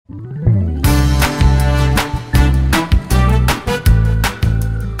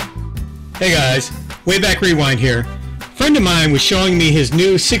Hey guys, Wayback Rewind here. A friend of mine was showing me his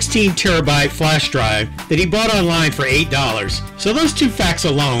new 16 terabyte flash drive that he bought online for $8. So those two facts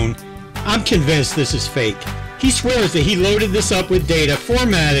alone, I'm convinced this is fake. He swears that he loaded this up with data,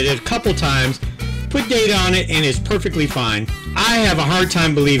 formatted it a couple times, put data on it, and it's perfectly fine. I have a hard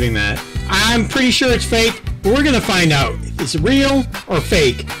time believing that. I'm pretty sure it's fake, but we're going to find out if it's real or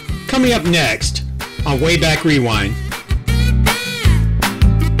fake coming up next on Wayback Rewind.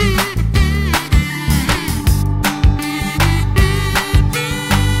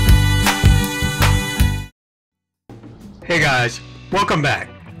 Hey guys, welcome back.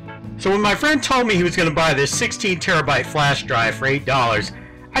 So when my friend told me he was going to buy this 16 terabyte flash drive for $8,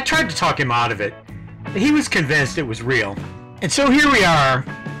 I tried to talk him out of it. He was convinced it was real. And so here we are.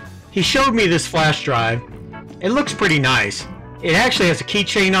 He showed me this flash drive. It looks pretty nice. It actually has a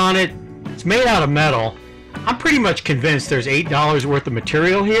keychain on it. It's made out of metal. I'm pretty much convinced there's $8 worth of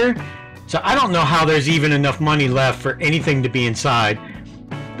material here. So I don't know how there's even enough money left for anything to be inside.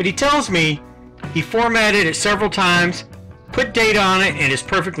 But he tells me he formatted it several times, put data on it, and it's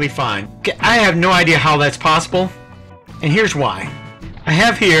perfectly fine. I have no idea how that's possible, and here's why. I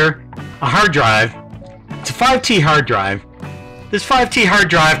have here a hard drive. It's a 5T hard drive. This 5T hard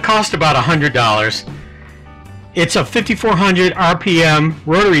drive cost about $100. It's a 5400 RPM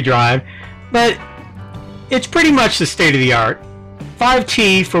rotary drive, but it's pretty much the state of the art.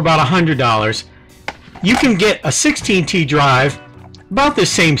 5T for about $100. You can get a 16T drive about the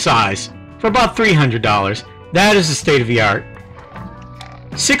same size for about $300. That is the state of the art.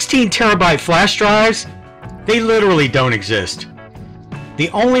 16 terabyte flash drives, they literally don't exist. The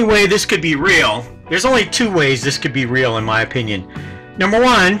only way this could be real, there's only two ways this could be real in my opinion. Number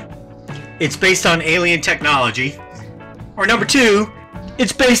one, it's based on alien technology. Or number two,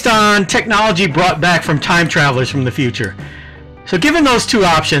 it's based on technology brought back from time travelers from the future. So given those two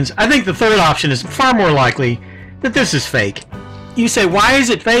options, I think the third option is far more likely that this is fake. You say, why is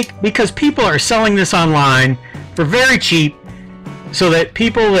it fake? Because people are selling this online for very cheap, so that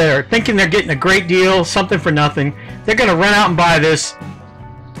people that are thinking they're getting a great deal, something for nothing, they're going to run out and buy this,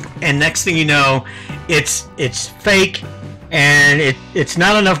 and next thing you know, it's fake, and it's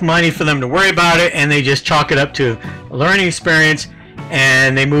not enough money for them to worry about it, and they just chalk it up to a learning experience,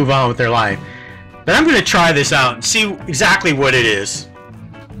 and they move on with their life. But I'm going to try this out and see exactly what it is.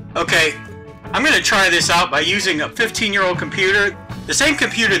 Okay. I'm going to try this out by using a 15-year-old computer, the same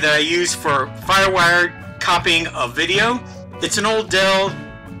computer that I use for FireWire copying of video. It's an old Dell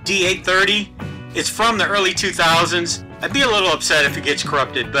D830. It's from the early 2000s. I'd be a little upset if it gets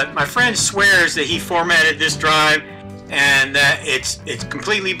corrupted, but my friend swears that he formatted this drive and that it's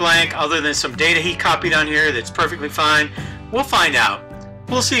completely blank other than some data he copied on here that's perfectly fine. We'll find out.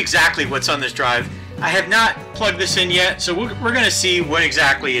 We'll see exactly what's on this drive. I have not plugged this in yet, so we're going to see what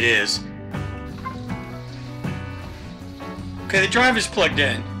exactly it is. Okay, the drive is plugged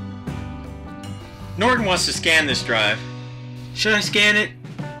in. Norton wants to scan this drive. Should I scan it?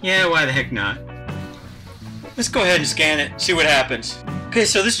 Yeah, why the heck not? Let's go ahead and scan it, see what happens. Okay,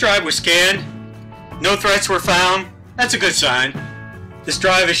 so this drive was scanned. No threats were found. That's a good sign. This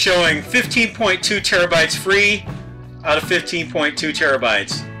drive is showing 15.2 terabytes free out of 15.2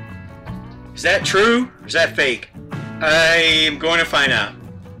 terabytes. Is that true or is that fake? I am going to find out.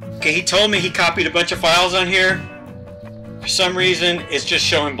 Okay, he told me he copied a bunch of files on here. For some reason, it's just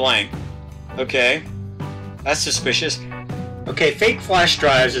showing blank. Okay, that's suspicious. Okay, fake flash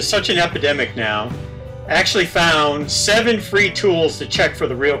drives is such an epidemic now. I actually found 7 free tools to check for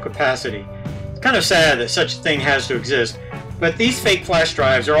the real capacity. It's kind of sad that such a thing has to exist, but these fake flash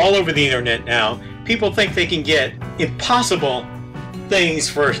drives are all over the internet now. People think they can get impossible things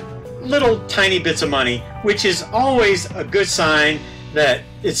for little tiny bits of money, which is always a good sign that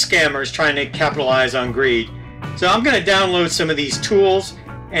it's scammers trying to capitalize on greed. So I'm going to download some of these tools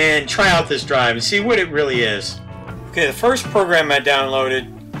and try out this drive and see what it really is. Okay, the first program I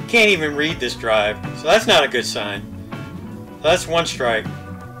downloaded can't even read this drive, so that's not a good sign. So that's one strike.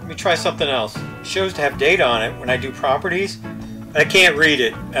 Let me try something else. It shows to have data on it when I do properties, but I can't read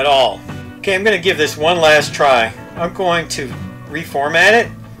it at all. Okay, I'm going to give this one last try. I'm going to reformat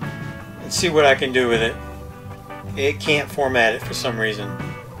it and see what I can do with it. It can't format it for some reason.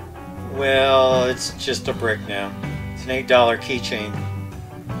 Well, it's just a brick now. It's an $8 keychain.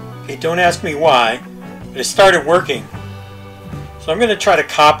 Okay, don't ask me why, but it started working. So I'm going to try to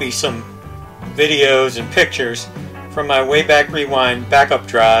copy some videos and pictures from my Wayback Rewind backup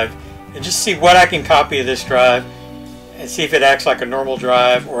drive and just see what I can copy of this drive and see if it acts like a normal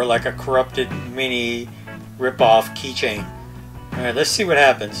drive or like a corrupted mini rip-off keychain. Alright, let's see what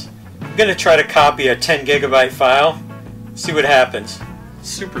happens. I'm going to try to copy a 10 gigabyte file, see what happens.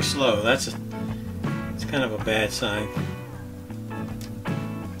 super slow. It's kind of a bad sign.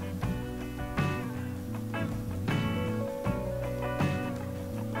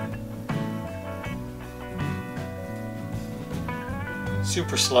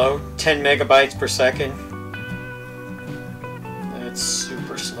 Super slow, 10 megabytes per second. That's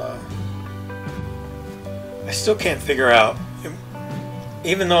super slow. I still can't figure out,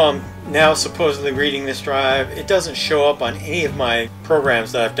 even though I'm now supposedly reading this drive, it doesn't show up on any of my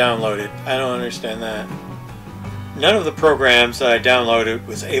programs that I've downloaded. I don't understand that. None of the programs that I downloaded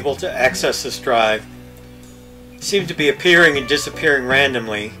was able to access this drive. It seemed to be appearing and disappearing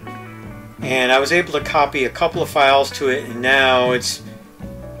randomly. And I was able to copy a couple of files to it, and now it's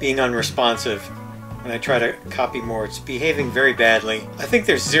being unresponsive. When I try to copy more, it's behaving very badly. I think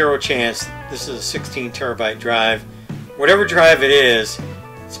there's zero chance this is a 16 terabyte drive. Whatever drive it is,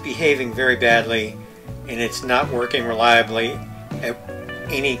 it's behaving very badly, and it's not working reliably at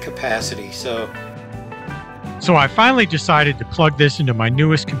any capacity. So I finally decided to plug this into my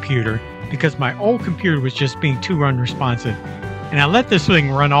newest computer because my old computer was just being too unresponsive. And I let this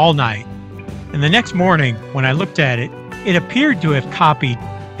thing run all night. And the next morning, when I looked at it, it appeared to have copied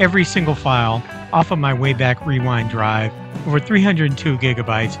every single file off of my Wayback Rewind drive. Over 302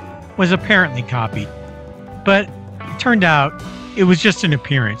 gigabytes was apparently copied. But it turned out it was just an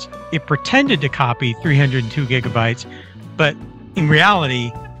appearance. It pretended to copy 302 gigabytes, but in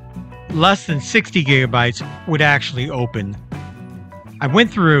reality, less than 60 gigabytes would actually open. I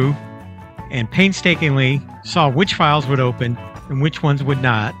went through and painstakingly saw which files would open and which ones would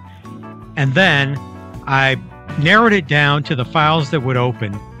not. And then I narrowed it down to the files that would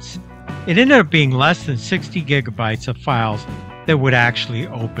open. It ended up being less than 60 gigabytes of files that would actually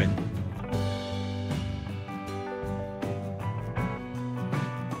open.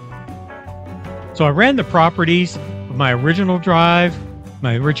 So I ran the properties of my original drive,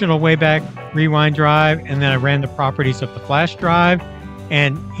 my original Wayback Rewind drive, and then I ran the properties of the flash drive.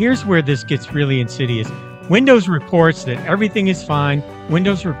 And here's where this gets really insidious. Windows reports that everything is fine.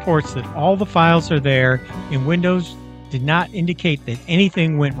 Windows reports that all the files are there, and Windows did not indicate that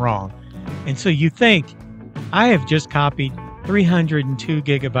anything went wrong. And so you think, I have just copied 302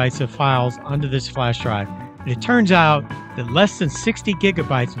 gigabytes of files onto this flash drive. And it turns out that less than 60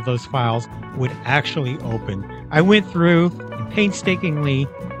 gigabytes of those files would actually open. I went through and painstakingly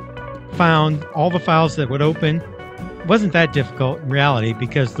found all the files that would open. It wasn't that difficult in reality,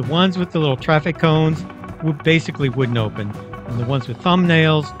 because the ones with the little traffic cones basically wouldn't open, and the ones with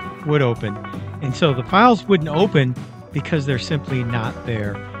thumbnails would open. And so the files wouldn't open because they're simply not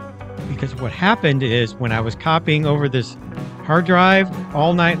there. Because what happened is, when I was copying over this hard drive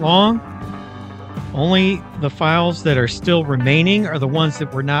all night long, only the files that are still remaining are the ones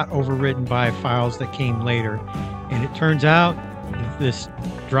that were not overwritten by files that came later. And it turns out that this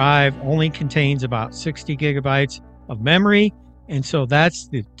drive only contains about 60 gigabytes of memory, and so that's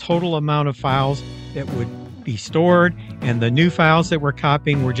the total amount of files that would be stored, and the new files that we're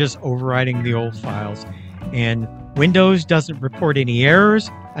copying were just overwriting the old files. And Windows doesn't report any errors.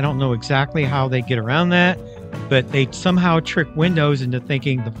 I don't know exactly how they get around that, but they somehow trick Windows into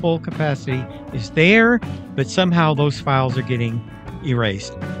thinking the full capacity is there, but somehow those files are getting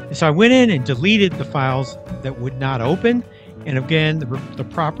erased. And so I went in and deleted the files that would not open, and again, the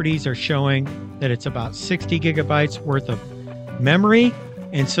properties are showing that it's about 60 gigabytes worth of memory.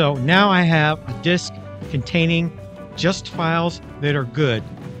 And so now I have a disk containing just files that are good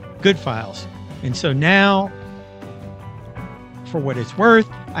files. And so now, for what it's worth,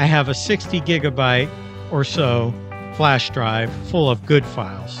 I have a 60 gigabyte or so flash drive full of good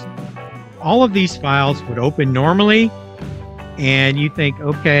files. All of these files would open normally, and you think,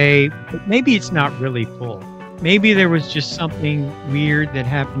 okay, but maybe it's not really full. Maybe there was just something weird that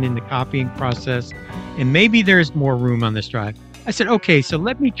happened in the copying process, and maybe there's more room on this drive. I said, okay, so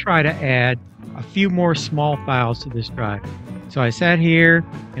let me try to add a few more small files to this drive. So I sat here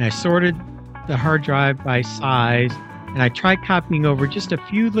and I sorted the hard drive by size, and I tried copying over just a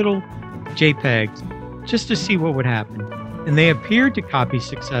few little JPEGs just to see what would happen. And they appeared to copy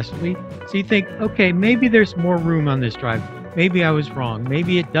successfully. So you think, okay, maybe there's more room on this drive. Maybe I was wrong.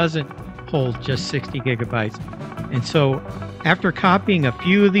 Maybe it doesn't hold just 60 gigabytes. And so after copying a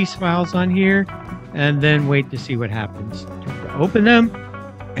few of these files on here, and then wait to see what happens. Open them,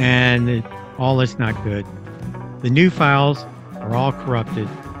 and all is not good. The new files are all corrupted.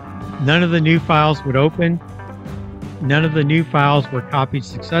 None of the new files would open. None of the new files were copied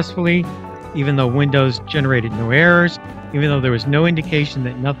successfully, even though Windows generated no errors, even though there was no indication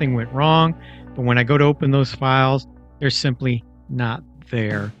that nothing went wrong. But when I go to open those files, they're simply not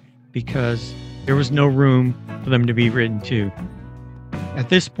there because there was no room for them to be written to. At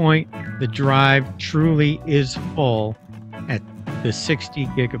this point, the drive truly is full at the 60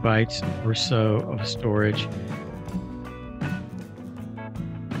 gigabytes or so of storage.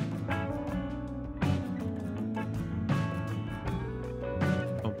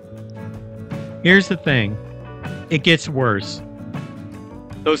 Here's the thing, it gets worse.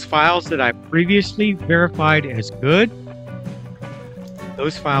 Those files that I previously verified as good,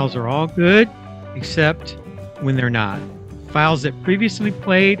 those files are all good, except when they're not. Files that previously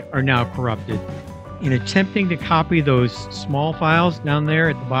played are now corrupted. In attempting to copy those small files down there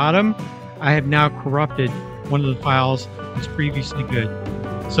at the bottom, I have now corrupted one of the files that was previously good.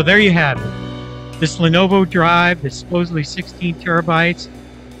 So there you have it. This Lenovo drive is supposedly 16 terabytes.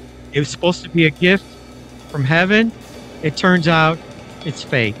 It was supposed to be a gift from heaven. It turns out it's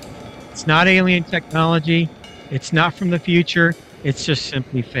fake. It's not alien technology. It's not from the future. It's just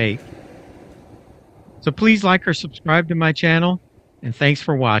simply fake. So please like or subscribe to my channel, and thanks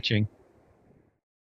for watching.